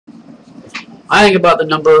I think about the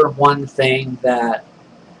number one thing that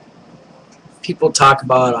people talk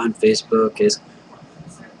about on Facebook is,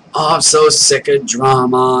 oh, I'm so sick of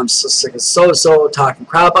drama. I'm so sick of so talking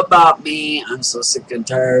crap about me. I'm so sick and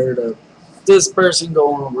tired of this person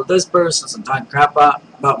going over this person and talking crap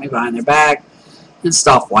about me behind their back and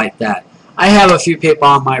stuff like that. I have a few people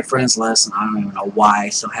on my friends list, and I don't even know why I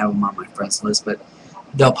still have them on my friends list, but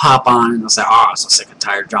they'll pop on and they'll say, oh, I'm so sick and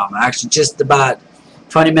tired of drama. Actually, just about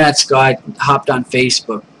 20 minutes ago, I hopped on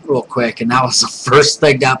Facebook real quick, and that was the first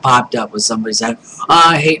thing that popped up was somebody said, oh,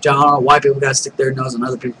 I hate drama. I don't know why people got to stick their nose in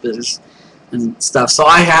other people's business and stuff. So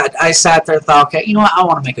I sat there and thought, okay, you know what, I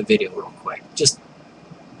want to make a video real quick. Just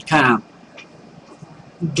kind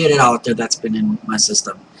of get it out there that's been in my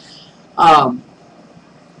system.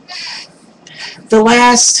 The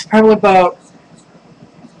last, probably about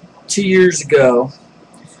 2 years ago,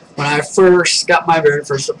 when I first got my very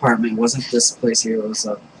first apartment, it wasn't this place here, it was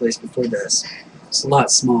a place before this. It's a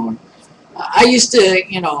lot smaller. I used to,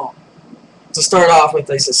 you know, to start off with,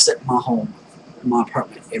 I used to sit in my home, in my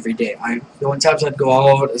apartment, every day. The only times I'd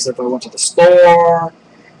go out is if I went to the store,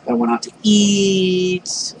 if I went out to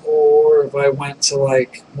eat, or if I went to,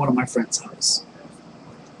 like, one of my friends' house.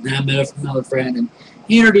 And I met another friend, and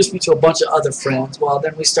he introduced me to a bunch of other friends. Well,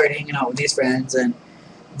 then we started hanging out with these friends, and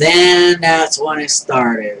then that's when it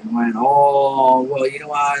started. When, oh, well, you know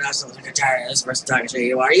what, I'm so tired of this person talking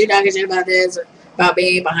shit. Why are you talking shit about this, about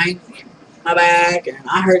me, behind my back? And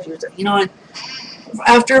I heard you know what,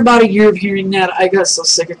 after about a year of hearing that, I got so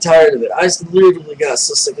sick and tired of it. I literally got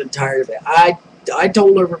so sick and tired of it. I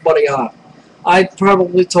told everybody off. I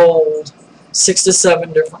probably told 6 to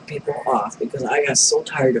 7 different people off because I got so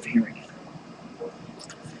tired of hearing it.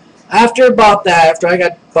 After about that, after I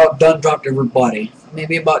got about done dropped everybody,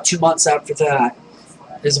 maybe about 2 months after that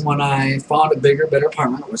is when I found a bigger, better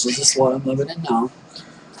apartment, which is just what I'm living in now.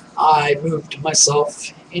 I moved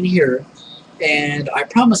myself in here, and I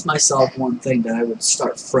promised myself one thing, that I would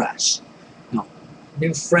start fresh. You know,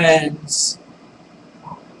 new friends,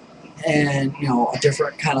 and, you know, a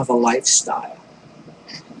different kind of a lifestyle.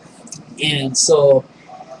 And so,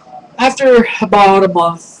 after about a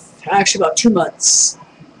month, actually about 2 months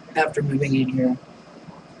after moving in here,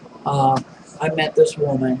 I met this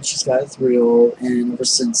woman. She's got a 3-year-old, and ever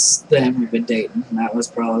since then we've been dating. And that was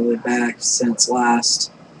probably back since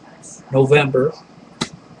last November.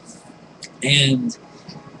 And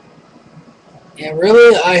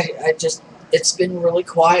really, I just, it's been really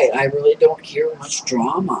quiet. I really don't hear much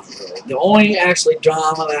drama. Really. The only actually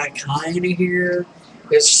drama that I kind of hear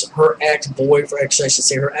is her ex-boyfriend, actually I should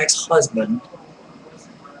say her ex-husband,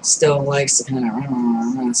 still likes to kind of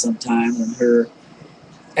run around sometimes, and her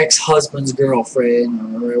ex-husband's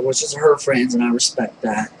girlfriend, which is her friends, and I respect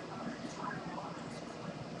that,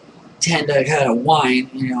 tend to kind of whine,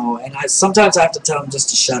 you know, and sometimes I have to tell them just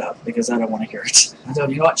to shut up because I don't want to hear it. I tell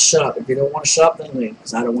them, you know what, shut up. If you don't want to shut up, then leave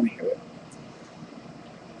because I don't want to hear it.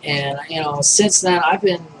 And, you know, since then, I've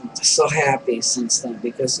been so happy since then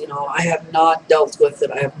because, you know, I have not dealt with it.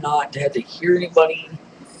 I have not had to hear anybody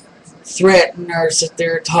threaten or sit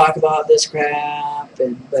there and talk about this crap.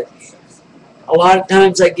 But a lot of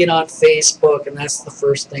times I get on Facebook, and that's the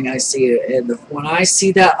first thing I see. And when I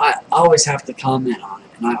see that, I always have to comment on it.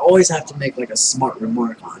 And I always have to make, like, a smart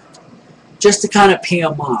remark on it. Just to kind of pee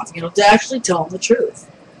them off. You know, to actually tell them the truth.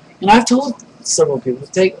 And I've told several people.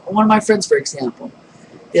 Take one of my friends, for example.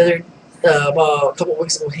 The other, about a couple of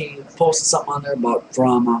weeks ago, he posted something on there about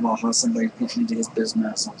drama, about how somebody getting into his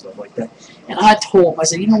business and stuff like that. And I told him, I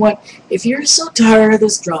said, you know what? If you're so tired of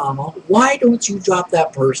this drama, why don't you drop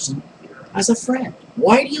that person as a friend?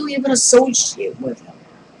 Why do you even associate with him?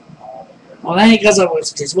 Well, then he goes up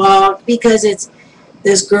with this, well, because it's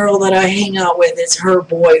this girl that I hang out with, it's her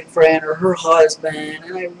boyfriend or her husband,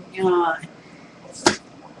 and I, you know,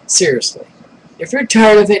 seriously, if you're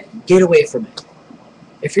tired of it, get away from it.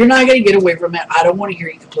 If you're not going to get away from it, I don't want to hear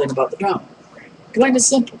you complain about the drama. Plain and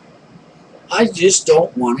simple. I just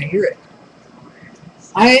don't want to hear it.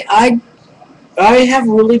 I have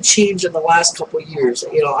really changed in the last couple of years.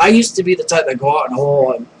 You know, I used to be the type that go out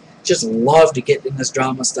and just love to get in this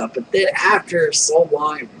drama stuff. But then after so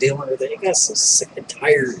long of dealing with it, I got so sick and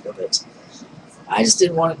tired of it. I just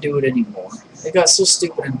didn't want to do it anymore. It got so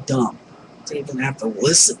stupid and dumb to even have to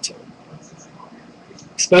listen to it.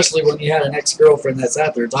 Especially when you had an ex-girlfriend that's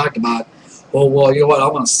out there talking about, oh, well, you know what,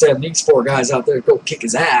 I'm going to send these 4 guys out there to go kick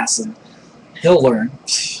his ass, and he'll learn.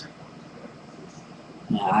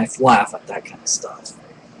 Yeah, I laugh at that kind of stuff.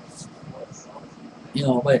 You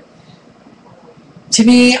know, but to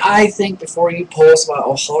me, I think before you post about,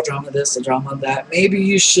 oh, how drama this, the drama that, maybe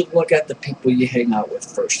you should look at the people you hang out with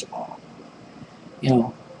first of all. You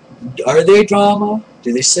know, Are they drama?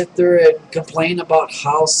 Do they sit there and complain about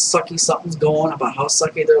how sucky something's going, about how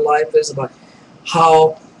sucky their life is, about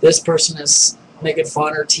how this person is making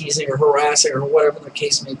fun or teasing or harassing or whatever the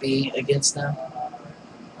case may be against them?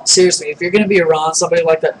 Seriously, if you're going to be around somebody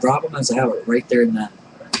like that, drop them as a habit right there and then.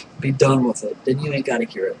 Be done with it. Then you ain't got to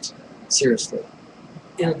hear it. Seriously.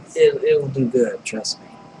 It'll do good, trust me.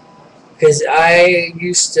 Because I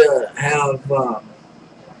used to have...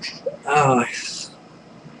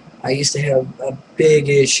 I used to have a big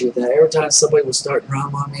issue that every time somebody would start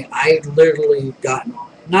drama on me, I literally got,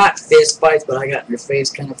 not fist fights, but I got in your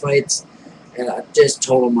face kind of fights, and I just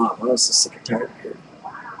told them off. I was so sick and tired of it.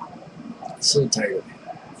 So tired of it.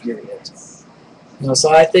 Period. You know,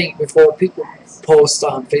 so I think before people post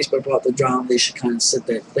on Facebook about the drama, they should kind of sit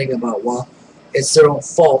there and think about, well, it's their own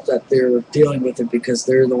fault that they're dealing with it because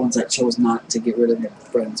they're the ones that chose not to get rid of their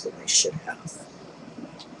friends when they should have.